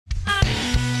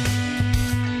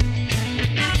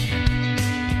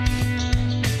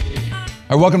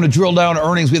All right, welcome to Drill Down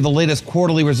Earnings. We have the latest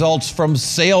quarterly results from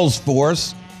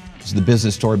Salesforce. This is the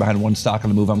business story behind one stock on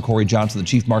the move. I'm Cory Johnson, the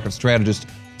Chief Market Strategist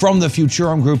from the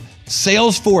Futurum Group.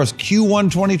 Salesforce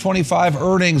Q1 2025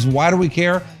 earnings. Why do we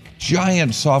care?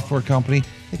 Giant software company.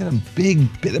 They got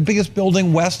the biggest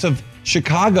building west of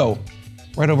Chicago,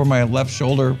 right over my left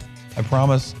shoulder, I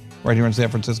promise, right here in San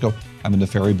Francisco. I'm in the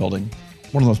Ferry Building,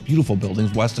 one of the most beautiful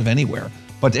buildings west of anywhere.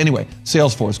 But anyway,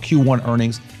 Salesforce Q1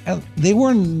 earnings, and they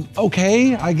were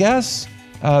okay, I guess.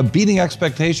 Beating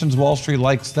expectations, Wall Street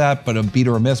likes that, but a beat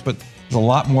or a miss. But there's a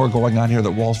lot more going on here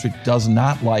that Wall Street does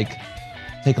not like.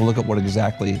 Take a look at what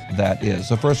exactly that is.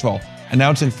 So first of all,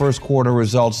 announcing first quarter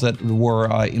results that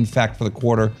were, in fact, for the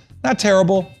quarter, not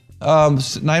terrible.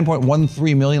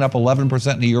 9.13 million, up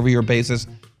 11% on a year-over-year basis.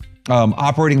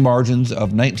 Operating margins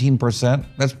of 19%.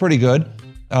 That's pretty good.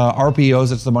 RPOs,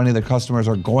 that's the money that customers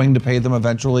are going to pay them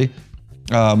eventually.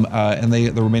 And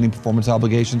the remaining performance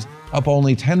obligations up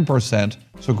only 10%,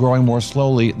 so growing more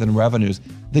slowly than revenues.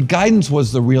 The guidance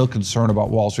was the real concern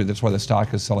about Wall Street. That's why the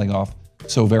stock is selling off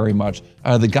so very much.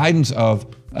 The guidance of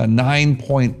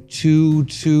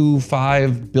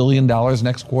 $9.225 billion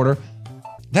next quarter,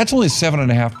 that's only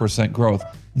 7.5% growth.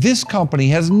 This company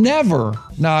has never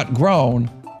not grown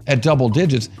at double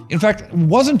digits. In fact, it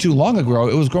wasn't too long ago,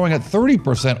 it was growing at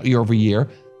 30% year over year.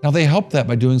 Now they helped that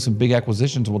by doing some big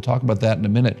acquisitions. We'll talk about that in a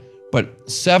minute. But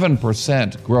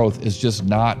 7% growth is just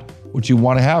not what you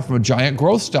want to have from a giant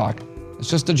growth stock. It's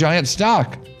just a giant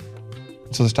stock.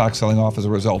 So the stock's selling off as a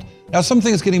result. Now some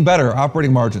things getting better.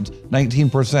 Operating margins,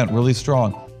 19%, really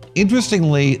strong.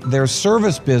 Interestingly, their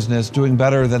service business doing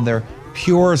better than their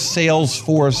pure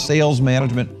Salesforce sales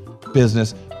management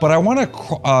business. But I want to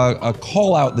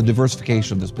call out the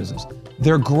diversification of this business.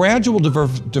 Their gradual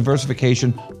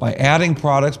diversification by adding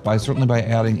products, certainly by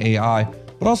adding AI,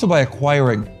 but also by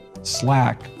acquiring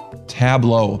Slack,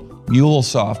 Tableau,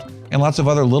 MuleSoft, and lots of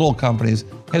other little companies,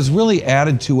 has really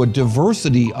added to a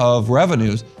diversity of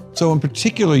revenues. So in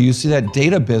particular, you see that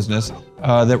data business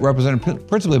that represented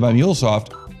principally by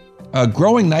MuleSoft,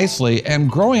 growing nicely and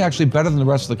growing actually better than the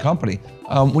rest of the company.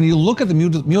 When you look at the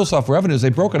MuleSoft revenues, they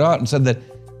broke it out and said that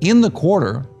in the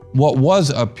quarter, what was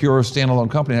a pure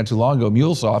standalone company not too long ago,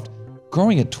 MuleSoft,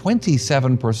 growing at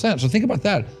 27%. So think about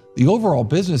that. The overall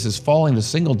business is falling to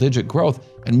single-digit growth,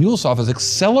 and MuleSoft is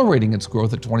accelerating its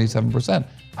growth at 27%.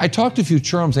 I talked to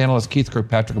Futurum's analyst Keith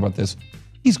Kirkpatrick about this.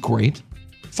 He's great.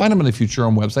 Find him on the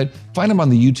Futurum website. Find him on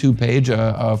the YouTube page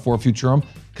for Futurum,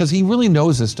 because he really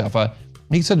knows this stuff.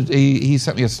 He said he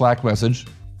sent me a Slack message,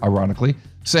 ironically,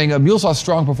 saying MuleSoft's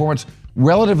strong performance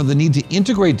relative to the need to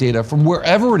integrate data from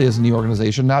wherever it is in the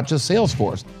organization, not just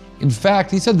Salesforce. In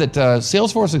fact, he said that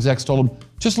Salesforce execs told him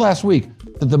just last week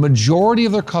that the majority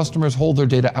of their customers hold their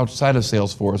data outside of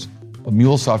Salesforce, but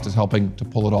MuleSoft is helping to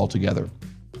pull it all together.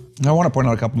 Now, I want to point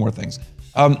out a couple more things.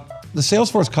 The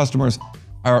Salesforce customers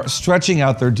are stretching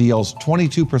out their deals.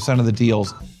 22% of the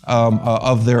deals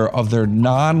of their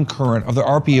non-current, of their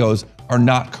RPOs are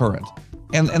not current.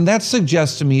 And that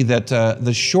suggests to me that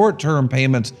the short-term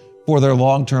payments for their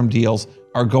long-term deals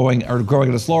are growing at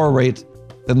a slower rate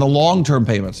than the long-term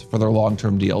payments for their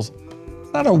long-term deals.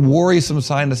 It's not a worrisome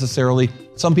sign necessarily.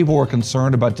 Some people were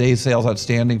concerned about day sales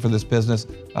outstanding for this business,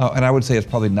 and I would say it's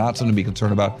probably not something to be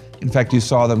concerned about. In fact, you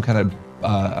saw them kind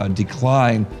of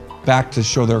decline back to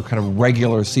show their kind of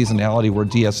regular seasonality, where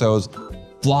DSOs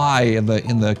fly in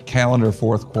the calendar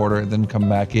fourth quarter and then come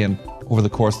back in over the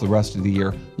course of the rest of the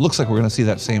year. Looks like we're going to see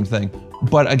that same thing.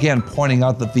 But again, pointing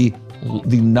out that the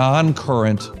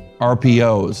non-current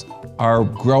RPOs are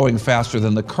growing faster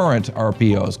than the current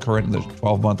RPOs, current in the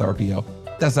 12-month RPO.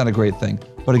 That's not a great thing.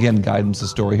 But again, guidance is the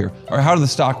story here. All right, how did the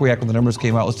stock react when the numbers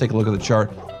came out? Let's take a look at the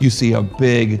chart. You see a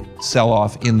big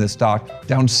sell-off in this stock,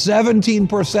 down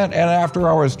 17% at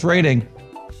after-hours trading.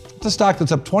 It's a stock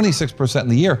that's up 26% in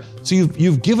the year. So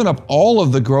you've given up all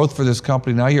of the growth for this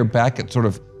company. Now you're back at sort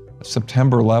of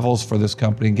September levels for this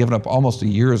company and given up almost a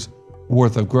year's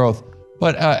worth of growth.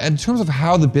 But in terms of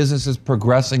how the business is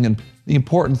progressing and the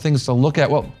important things to look at,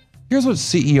 well, here's what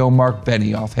CEO Marc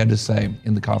Benioff had to say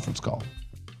in the conference call.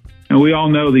 And we all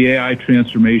know the AI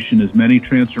transformation is many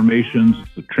transformations.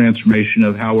 It's a transformation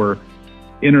of how we're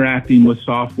interacting with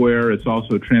software. It's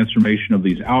also a transformation of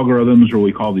these algorithms, or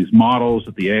we call these models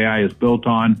that the AI is built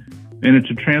on. And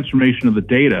it's a transformation of the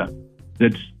data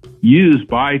that's used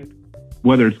by,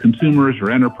 whether it's consumers or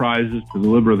enterprises, to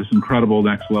deliver this incredible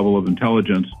next level of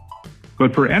intelligence.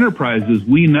 But for enterprises,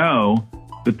 we know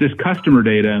that this customer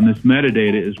data and this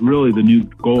metadata is really the new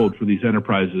gold for these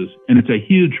enterprises, and it's a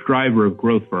huge driver of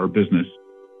growth for our business.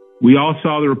 We all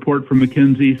saw the report from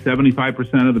McKinsey.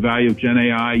 75% of the value of Gen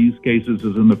AI use cases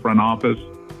is in the front office.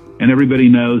 And everybody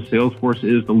knows Salesforce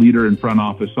is the leader in front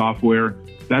office software.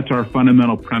 That's our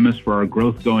fundamental premise for our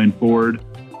growth going forward,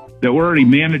 that we're already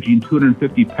managing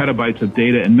 250 petabytes of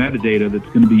data and metadata that's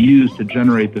going to be used to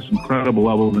generate this incredible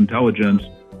level of intelligence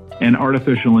and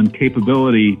artificial and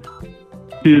capability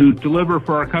to deliver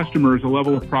for our customers a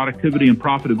level of productivity and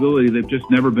profitability they've just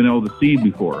never been able to see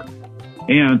before.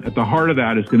 And at the heart of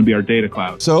that is going to be our data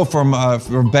cloud. So from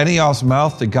Benioff's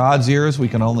mouth to God's ears, we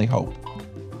can only hope.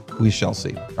 We shall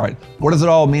see. All right, what does it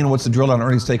all mean? What's the drill down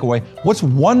earnings takeaway? What's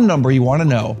one number you want to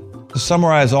know? To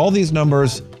summarize all these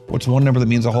numbers, what's one number that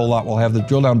means a whole lot? We'll have the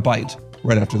drill down bite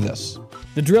right after this.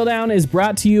 The drill down is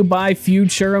brought to you by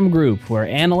Futurum Group, where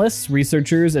analysts,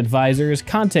 researchers, advisors,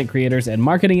 content creators, and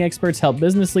marketing experts help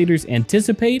business leaders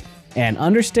anticipate and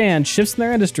understand shifts in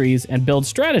their industries and build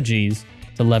strategies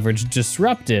to leverage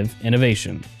disruptive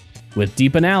innovation. With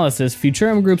deep analysis,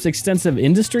 Futurum Group's extensive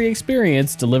industry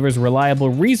experience delivers reliable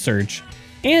research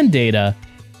and data,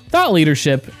 thought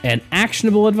leadership, and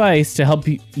actionable advice to help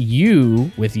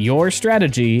you with your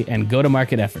strategy and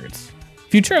go-to-market efforts.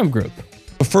 Futurum Group.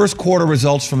 The first quarter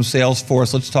results from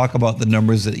Salesforce. Let's talk about the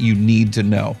numbers that you need to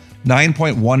know.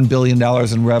 $9.1 billion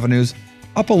in revenues,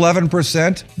 up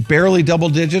 11%, barely double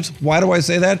digits. Why do I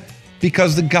say that?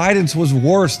 Because the guidance was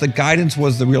worse. The guidance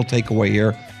was the real takeaway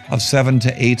here of 7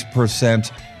 to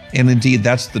 8%. And indeed,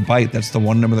 that's the bite. That's the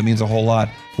one number that means a whole lot.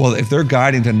 Well, if they're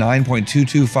guiding to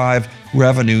 9.225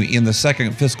 revenue in the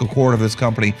second fiscal quarter of this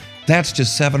company, that's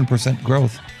just 7%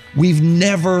 growth. We've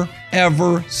never,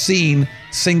 ever seen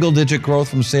single-digit growth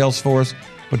from Salesforce,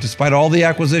 but despite all the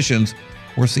acquisitions,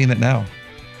 we're seeing it now. All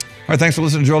right, thanks for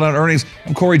listening to Drill Down Earnings.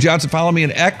 I'm Cory Johnson. Follow me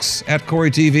on X at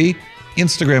CoryTV,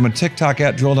 Instagram and TikTok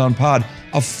at Drill Down Pod.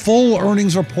 A full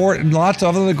earnings report and lots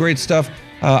of other great stuff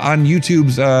on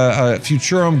YouTube's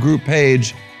Futurum Group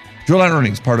page. Drill Down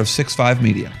Earnings, part of 6.5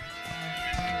 Media.